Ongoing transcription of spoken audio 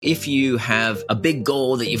If you have a big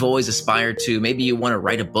goal that you've always aspired to, maybe you want to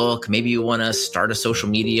write a book, maybe you want to start a social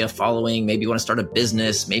media following, maybe you want to start a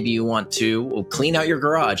business, maybe you want to clean out your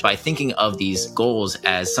garage. By thinking of these goals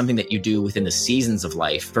as something that you do within the seasons of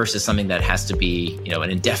life versus something that has to be, an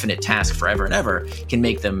indefinite task forever and ever, can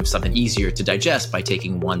make them something easier to digest by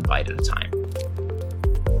taking one bite at a time.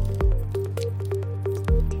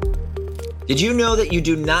 Did you know that you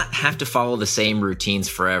do not have to follow the same routines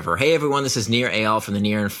forever? Hey everyone, this is Nir Eyal from the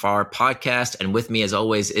Near and Far podcast, and with me as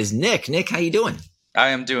always is Nick. Nick, how you doing? I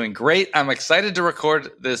am doing great. I'm excited to record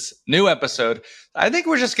this new episode. I think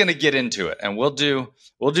we're just going to get into it, and we'll do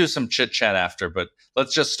some chit chat after, but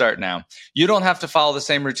let's just start now. You don't have to follow the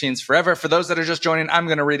same routines forever. For those that are just joining, I'm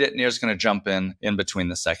going to read it. Nir's going to jump in between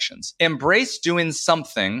the sections. Embrace doing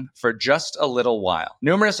something for just a little while.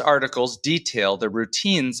 Numerous articles detail the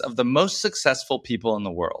routines of the most successful people in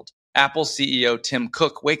the world. Apple CEO Tim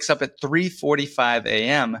Cook wakes up at 3:45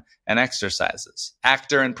 a.m. and exercises.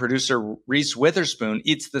 Actor and producer Reese Witherspoon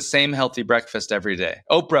eats the same healthy breakfast every day.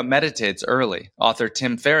 Oprah meditates early. Author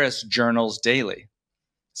Tim Ferriss journals daily.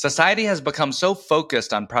 Society has become so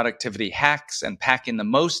focused on productivity hacks and packing the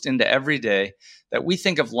most into every day that we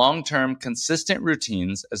think of long-term, consistent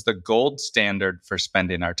routines as the gold standard for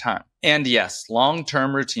spending our time. And yes,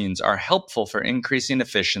 long-term routines are helpful for increasing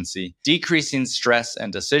efficiency, decreasing stress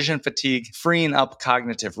and decision fatigue, freeing up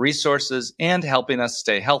cognitive resources, and helping us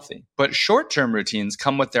stay healthy. But short-term routines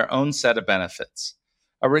come with their own set of benefits.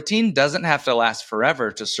 A routine doesn't have to last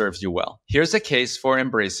forever to serve you well. Here's a case for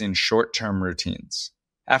embracing short-term routines.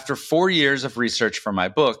 After 4 years of research for my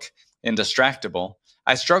book, Indistractable,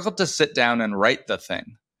 I struggled to sit down and write the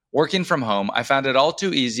thing. Working from home, I found it all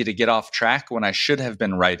too easy to get off track when I should have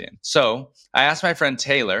been writing. So I asked my friend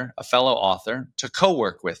Taylor, a fellow author, to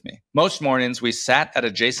co-work with me. Most mornings, we sat at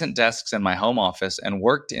adjacent desks in my home office and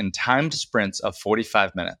worked in timed sprints of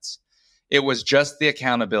 45 minutes. It was just the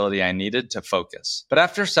accountability I needed to focus. But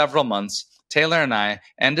after several months, Taylor and I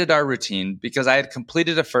ended our routine because I had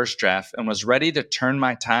completed a first draft and was ready to turn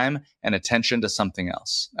my time and attention to something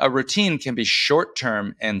else. A routine can be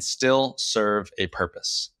short-term and still serve a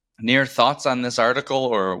purpose. Nir, thoughts on this article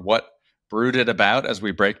or what brewed it about as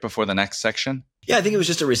we break before the next section? Yeah, I think it was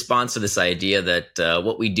just a response to this idea that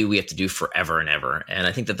what we do, we have to do forever and ever. And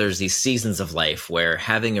I think that there's these seasons of life where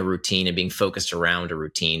having a routine and being focused around a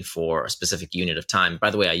routine for a specific unit of time. By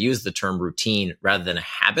the way, I use the term routine rather than a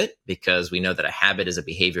habit because we know that a habit is a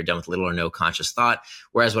behavior done with little or no conscious thought.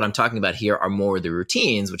 Whereas what I'm talking about here are more the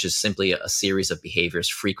routines, which is simply a series of behaviors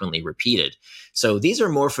frequently repeated. So these are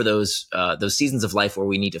more for those seasons of life where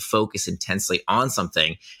we need to focus intensely on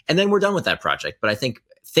something, and then we're done with that project. But I think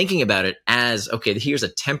thinking about it as, okay, here's a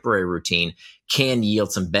temporary routine can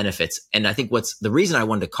yield some benefits. And I think the reason I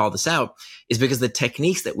wanted to call this out is because the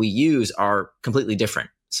techniques that we use are completely different.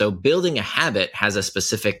 So building a habit has a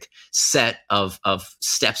specific set of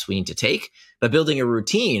steps we need to take, but building a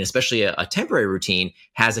routine, especially a temporary routine,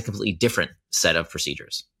 has a completely different set of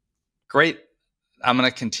procedures. Great. I'm going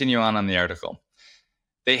to continue on the article.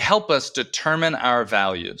 They help us determine our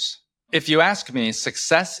values. If you ask me,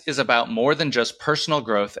 success is about more than just personal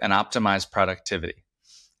growth and optimized productivity.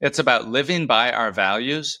 It's about living by our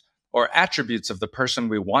values or attributes of the person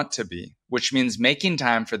we want to be, which means making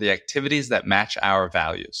time for the activities that match our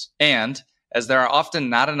values. And as there are often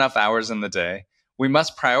not enough hours in the day, we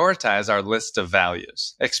must prioritize our list of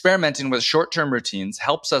values. Experimenting with short-term routines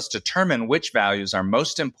helps us determine which values are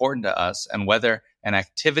most important to us and whether an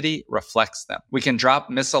activity reflects them. We can drop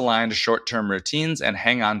misaligned short-term routines and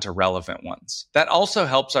hang on to relevant ones. That also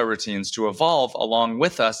helps our routines to evolve along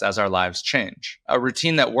with us as our lives change. A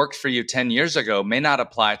routine that worked for you 10 years ago may not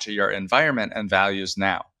apply to your environment and values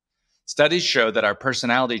now. Studies show that our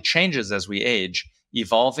personality changes as we age,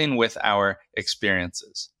 evolving with our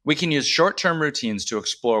experiences. We can use short-term routines to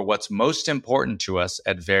explore what's most important to us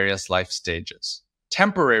at various life stages.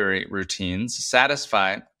 Temporary routines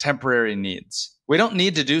satisfy temporary needs. We don't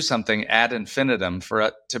need to do something ad infinitum for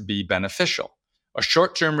it to be beneficial. A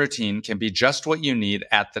short-term routine can be just what you need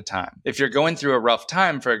at the time. If you're going through a rough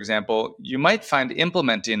time, for example, you might find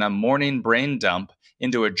implementing a morning brain dump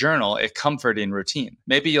into a journal a comforting routine.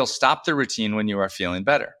 Maybe you'll stop the routine when you are feeling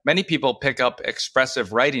better. Many people pick up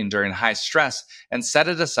expressive writing during high stress and set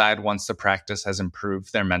it aside once the practice has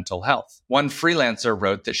improved their mental health. One freelancer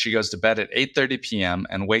wrote that she goes to bed at 8:30 p.m.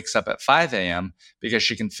 and wakes up at 5 a.m. because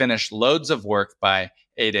she can finish loads of work by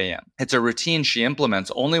 8 a.m. It's a routine she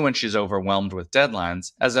implements only when she's overwhelmed with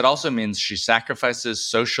deadlines, as it also means she sacrifices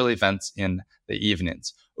social events in the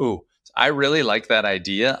evenings. Ooh, I really like that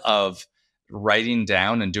idea of writing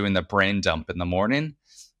down and doing the brain dump in the morning.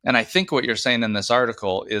 And I think what you're saying in this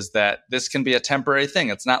article is that this can be a temporary thing.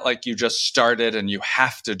 It's not like you just started and you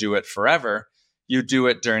have to do it forever. You do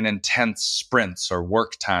it during intense sprints or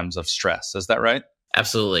work times of stress. Is that right?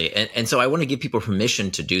 Absolutely. And so I want to give people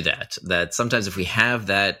permission to do that. That sometimes if we have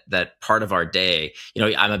that part of our day,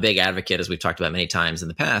 I'm a big advocate, as we've talked about many times in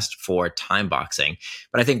the past, for time boxing.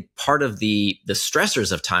 But I think part of the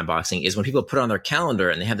stressors of time boxing is when people put it on their calendar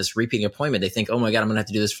and they have this repeating appointment, they think, oh my God, I'm going to have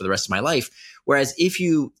to do this for the rest of my life. Whereas if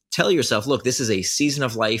you tell yourself, look, this is a season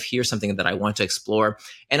of life, here's something that I want to explore,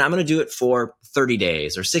 and I'm going to do it for 30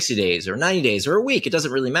 days or 60 days or 90 days or a week, it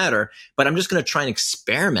doesn't really matter, but I'm just going to try and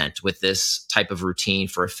experiment with this type of routine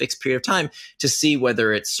for a fixed period of time to see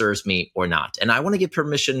whether it serves me or not. And I want to give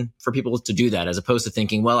permission for people to do that, as opposed to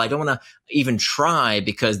thinking, well, I don't want to even try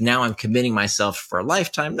because now I'm committing myself for a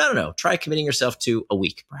lifetime. No. Try committing yourself to a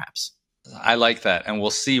week, perhaps. I like that. And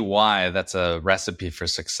we'll see why that's a recipe for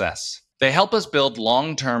success. They help us build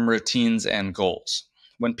long-term routines and goals.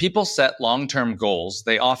 When people set long-term goals,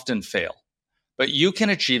 they often fail. But you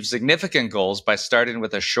can achieve significant goals by starting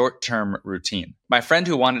with a short-term routine. My friend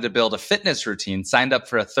who wanted to build a fitness routine signed up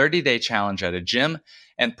for a 30-day challenge at a gym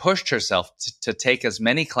and pushed herself to take as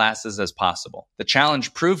many classes as possible. The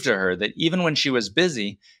challenge proved to her that even when she was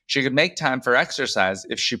busy, she could make time for exercise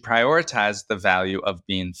if she prioritized the value of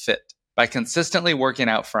being fit. By consistently working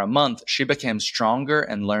out for a month, she became stronger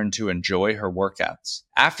and learned to enjoy her workouts.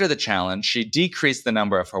 After the challenge, she decreased the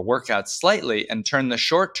number of her workouts slightly and turned the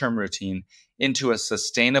short-term routine into a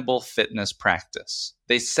sustainable fitness practice.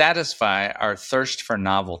 They satisfy our thirst for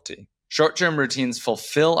novelty. Short-term routines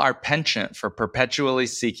fulfill our penchant for perpetually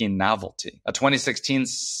seeking novelty. A 2016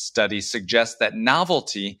 study suggests that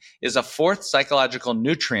novelty is a fourth psychological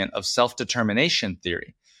nutrient of self-determination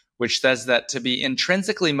theory, which says that to be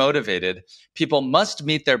intrinsically motivated, people must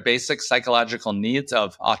meet their basic psychological needs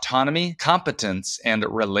of autonomy, competence, and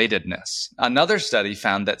relatedness. Another study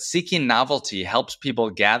found that seeking novelty helps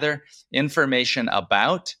people gather information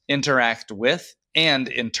about, interact with, and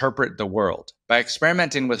interpret the world. By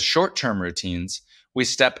experimenting with short-term routines, we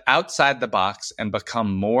step outside the box and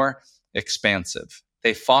become more expansive.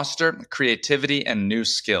 They foster creativity and new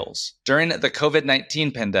skills. During the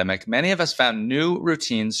COVID-19 pandemic, many of us found new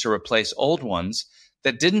routines to replace old ones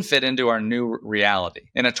that didn't fit into our new reality.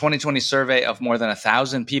 In a 2020 survey of more than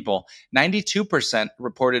 1,000 people, 92%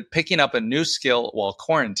 reported picking up a new skill while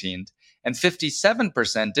quarantined, and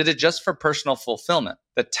 57% did it just for personal fulfillment.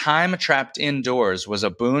 The time trapped indoors was a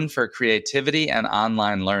boon for creativity and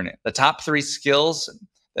online learning. The top 3 skills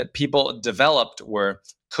that people developed were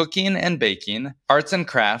cooking and baking, arts and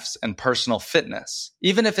crafts, and personal fitness.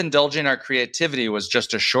 Even if indulging our creativity was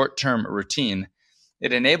just a short-term routine,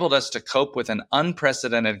 it enabled us to cope with an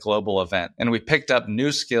unprecedented global event, and we picked up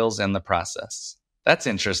new skills in the process. That's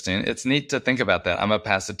interesting. It's neat to think about that. I'm going to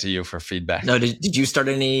pass it to you for feedback. No, did you start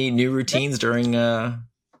any new routines during the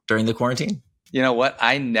quarantine? You know what?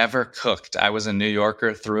 I never cooked. I was a New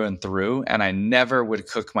Yorker through and through, and I never would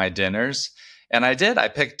cook my dinners. And I did. I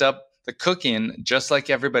picked up the cooking just like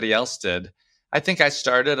everybody else did. I think I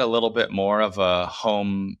started a little bit more of a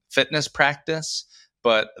home fitness practice,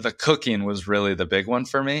 but the cooking was really the big one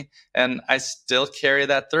for me. And I still carry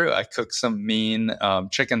that through. I cook some mean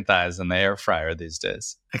chicken thighs in the air fryer these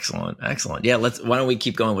days. Excellent. Yeah, why don't we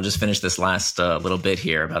keep going? We'll just finish this last little bit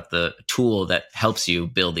here about the tool that helps you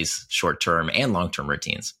build these short-term and long-term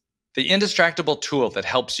routines. The indistractable tool that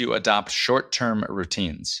helps you adopt short-term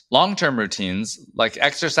routines. Long-term routines, like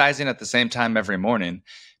exercising at the same time every morning,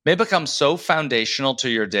 may become so foundational to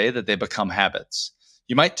your day that they become habits.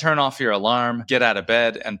 You might turn off your alarm, get out of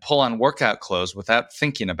bed, and pull on workout clothes without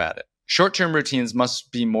thinking about it. Short-term routines must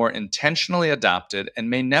be more intentionally adopted and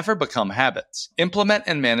may never become habits. Implement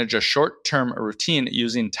and manage a short-term routine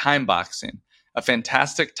using time boxing, a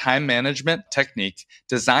fantastic time management technique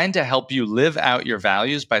designed to help you live out your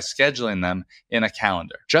values by scheduling them in a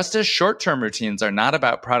calendar. Just as short-term routines are not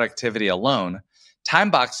about productivity alone, time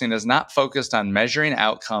boxing is not focused on measuring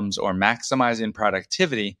outcomes or maximizing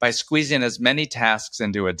productivity by squeezing as many tasks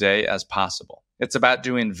into a day as possible. It's about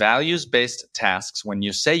doing values-based tasks when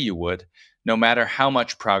you say you would, no matter how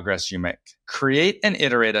much progress you make. Create and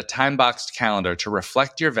iterate a time-boxed calendar to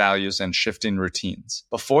reflect your values and shifting routines.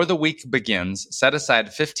 Before the week begins, set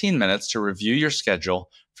aside 15 minutes to review your schedule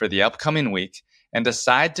for the upcoming week and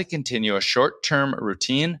decide to continue a short-term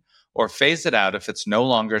routine or phase it out if it's no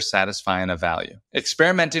longer satisfying a value.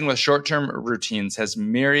 Experimenting with short-term routines has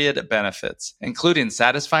myriad benefits, including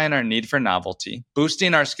satisfying our need for novelty,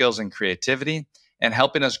 boosting our skills and creativity, and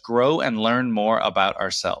helping us grow and learn more about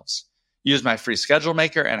ourselves. Use my free schedule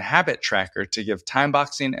maker and habit tracker to give time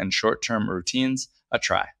boxing and short-term routines a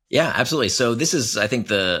try. Yeah, absolutely. So this is, I think,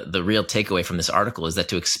 the real takeaway from this article is that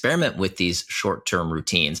to experiment with these short-term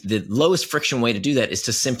routines, the lowest friction way to do that is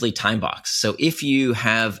to simply time box. So if you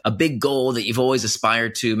have a big goal that you've always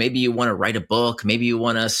aspired to, maybe you want to write a book, maybe you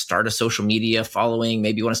want to start a social media following,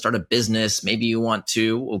 maybe you want to start a business, maybe you want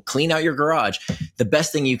to clean out your garage. The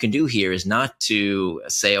best thing you can do here is not to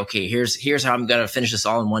say, okay, here's how I'm going to finish this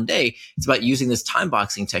all in one day. It's about using this time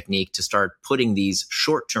boxing technique to start putting these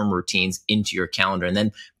short-term routines into your calendar. And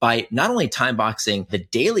then by not only time boxing the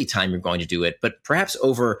daily time you're going to do it, but perhaps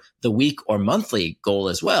over the week or monthly goal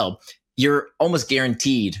as well, you're almost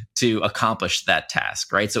guaranteed to accomplish that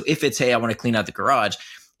task, right? So if it's, hey, I want to clean out the garage,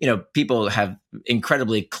 people have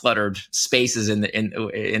incredibly cluttered spaces in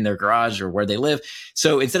their garage or where they live.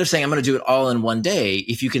 So instead of saying, I'm going to do it all in one day,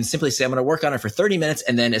 if you can simply say, I'm going to work on it for 30 minutes.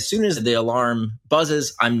 And then as soon as the alarm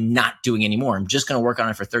buzzes, I'm not doing anymore. I'm just going to work on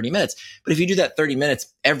it for 30 minutes. But if you do that 30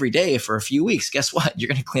 minutes every day for a few weeks, guess what? You're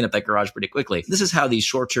going to clean up that garage pretty quickly. This is how these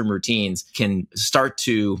short-term routines can start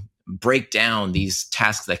to break down these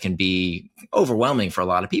tasks that can be overwhelming for a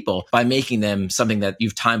lot of people by making them something that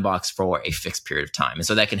you've time boxed for a fixed period of time. And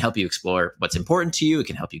so that can help you explore what's important to you. It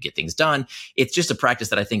can help you get things done. It's just a practice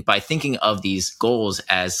that I think by thinking of these goals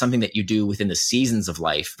as something that you do within the seasons of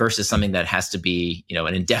life versus something that has to be,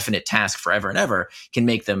 an indefinite task forever and ever can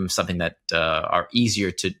make them something that are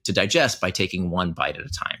easier to digest by taking one bite at a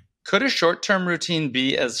time. Could a short-term routine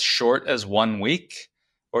be as short as 1 week?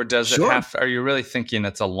 Or does it are you really thinking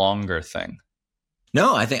it's a longer thing?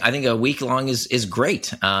 No, I think a week long is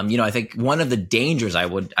great. I think one of the dangers I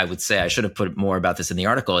would say, I should have put more about this in the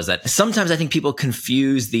article, is that sometimes I think people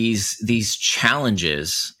confuse these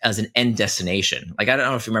challenges as an end destination. Like, I don't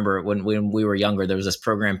know if you remember when we were younger, there was this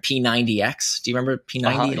program P90X. Do you remember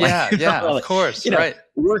P90? Yeah, of course. Right.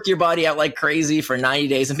 Work your body out like crazy for 90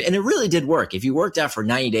 days. And it really did work. If you worked out for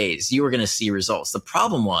 90 days, you were going to see results. The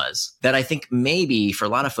problem was that I think maybe for a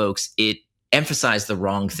lot of folks, it emphasized the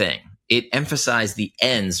wrong thing. It emphasized the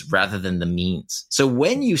ends rather than the means. So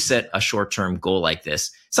when you set a short-term goal like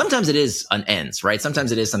this, sometimes it is an ends, right?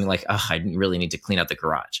 Sometimes it is something like, I really need to clean out the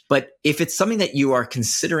garage. But if it's something that you are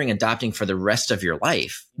considering adopting for the rest of your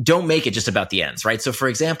life, don't make it just about the ends, right? So for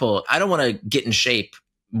example, I don't want to get in shape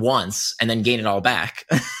once and then gain it all back,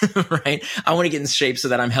 right? I want to get in shape so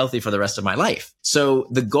that I'm healthy for the rest of my life. So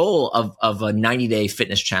the goal of a 90-day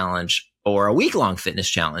fitness challenge or a week-long fitness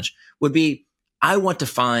challenge would be, I want to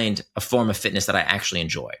find a form of fitness that I actually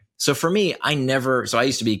enjoy. So for me, I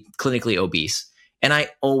used to be clinically obese and I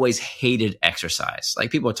always hated exercise. Like,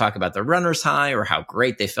 people would talk about the runner's high or how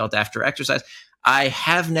great they felt after exercise. I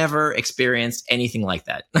have never experienced anything like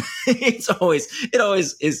that. It always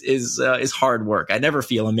is hard work. I never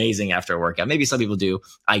feel amazing after a workout. Maybe some people do.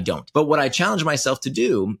 I don't. But what I challenged myself to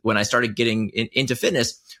do when I started getting into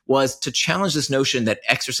fitness was to challenge this notion that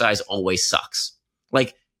exercise always sucks.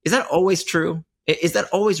 Like, is that always true? Is that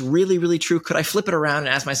always really, really true? Could I flip it around and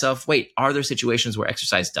ask myself, wait, are there situations where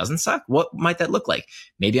exercise doesn't suck? What might that look like?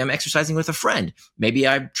 Maybe I'm exercising with a friend. Maybe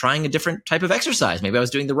I'm trying a different type of exercise. Maybe I was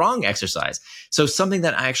doing the wrong exercise. So something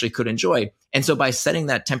that I actually could enjoy. And so by setting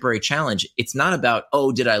that temporary challenge, it's not about,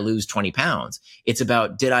 did I lose 20 pounds? It's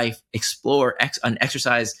about, did I explore an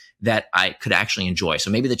exercise that I could actually enjoy?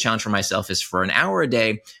 So maybe the challenge for myself is, for an hour a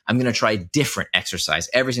day, I'm going to try different exercise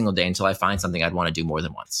every single day until I find something I'd want to do more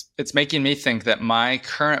than once. It's making me think that my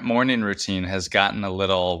current morning routine has gotten a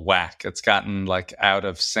little whack. It's gotten out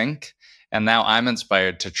of sync. And now I'm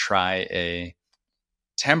inspired to try a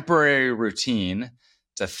temporary routine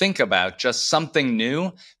to think about just something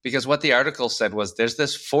new, because what the article said was there's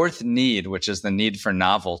this fourth need, which is the need for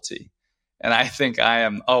novelty. And I think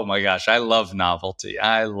oh my gosh, I love novelty.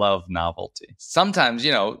 Sometimes,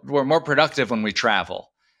 we're more productive when we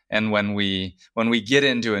travel and when we get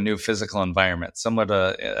into a new physical environment, similar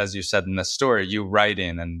to, as you said in this story, you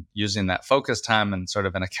writing and using that focus time and sort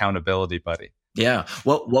of an accountability buddy. Yeah.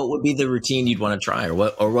 What would be the routine you'd want to try, or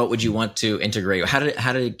what would you want to integrate? How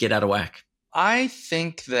did it get out of whack? I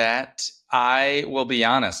think that, I will be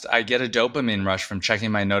honest, I get a dopamine rush from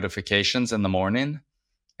checking my notifications in the morning.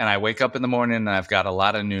 And I wake up in the morning and I've got a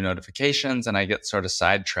lot of new notifications and I get sort of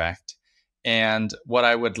sidetracked. And what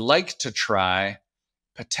I would like to try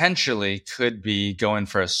potentially could be going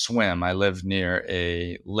for a swim. I live near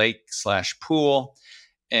a lake/pool,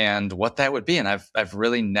 and what that would be. And I've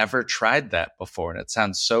really never tried that before. And it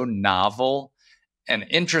sounds so novel and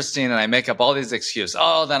interesting. And I make up all these excuses.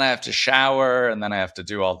 Then I have to shower and then I have to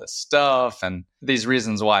do all this stuff and these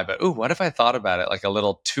reasons why. But what if I thought about it like a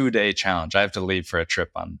little 2-day challenge? I have to leave for a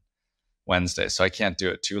trip on Wednesday, so I can't do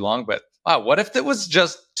it too long. But wow, what if it was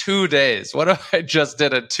just 2 days? What if I just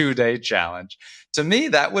did a 2-day challenge? To me,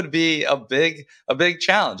 that would be a big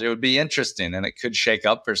challenge. It would be interesting, and it could shake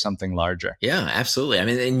up for something larger. Yeah, absolutely. I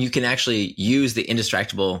mean, and you can actually use the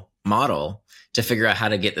indistractable model to figure out how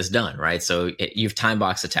to get this done, right? So you've time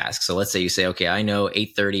boxed a task. So let's say you say, okay, I know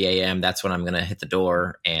 8:30 a.m. That's when I'm going to hit the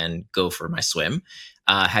door and go for my swim.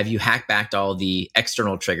 Have you hack backed all the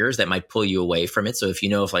external triggers that might pull you away from it? So if you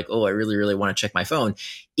know, if like, oh, I really, really want to check my phone,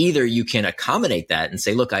 either you can accommodate that and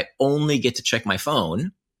say, look, I only get to check my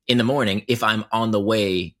phone in the morning if I'm on the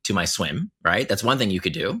way to my swim, right? That's one thing you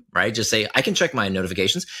could do, right? Just say, I can check my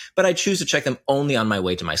notifications, but I choose to check them only on my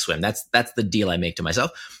way to my swim. That's the deal I make to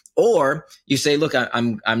myself. Or you say, look,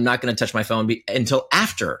 I'm not going to touch my phone until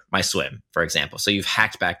after my swim, for example. So you've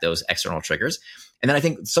hacked back those external triggers. And then I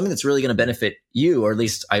think something that's really going to benefit you, or at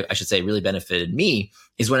least I should say really benefited me,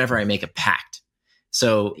 is whenever I make a pact.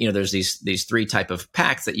 So, there's these three type of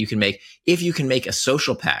pacts that you can make. If you can make a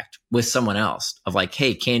social pact with someone else of like,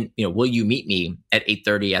 hey, will you meet me at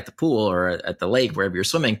 8:30 at the pool or at the lake, wherever you're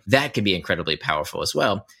swimming? That can be incredibly powerful as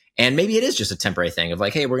well. And maybe it is just a temporary thing of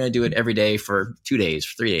like, hey, we're going to do it every day for 2 days,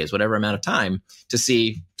 for 3 days, whatever amount of time, to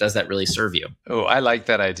see, does that really serve you? Oh, I like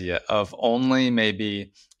that idea of only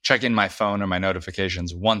maybe checking my phone or my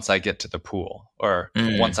notifications once I get to the pool or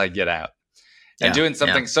once I get out. And doing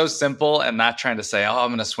something so simple and not trying to say, oh, I'm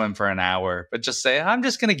going to swim for an hour, but just say, I'm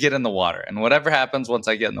just going to get in the water. And whatever happens once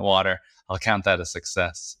I get in the water, I'll count that a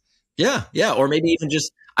success. Yeah. Or maybe even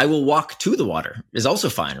just, I will walk to the water is also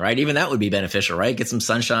fine, right? Even that would be beneficial, right? Get some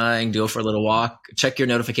sunshine, go for a little walk, check your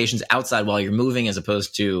notifications outside while you're moving, as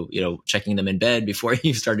opposed to, checking them in bed before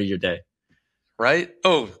you started your day. Right?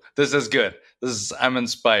 Oh, this is good. I'm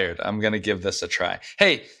inspired. I'm going to give this a try.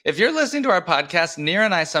 Hey, if you're listening to our podcast, Nir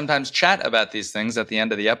and I sometimes chat about these things at the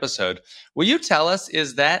end of the episode. Will you tell us,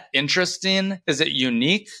 is that interesting? Is it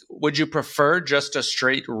unique? Would you prefer just a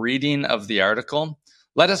straight reading of the article?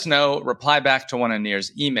 Let us know. Reply back to one of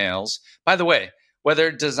Nir's emails. By the way,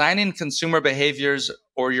 whether designing consumer behaviors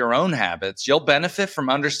or your own habits, you'll benefit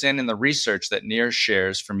from understanding the research that Nir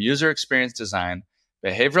shares from user experience design,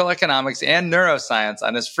 behavioral economics, and neuroscience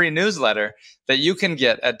on his free newsletter that you can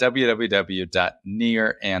get at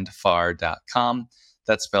www.nirandfar.com.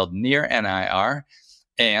 That's spelled Nir, N-I-R,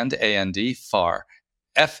 and A-N-D, Far,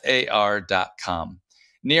 F-A-R.com.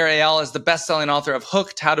 Nir Eyal is the best-selling author of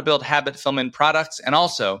Hooked, How to Build Habit-Filling Products, and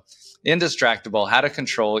also Indistractable, How to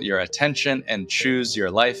Control Your Attention and Choose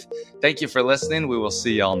Your Life. Thank you for listening. We will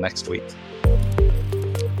see y'all next week.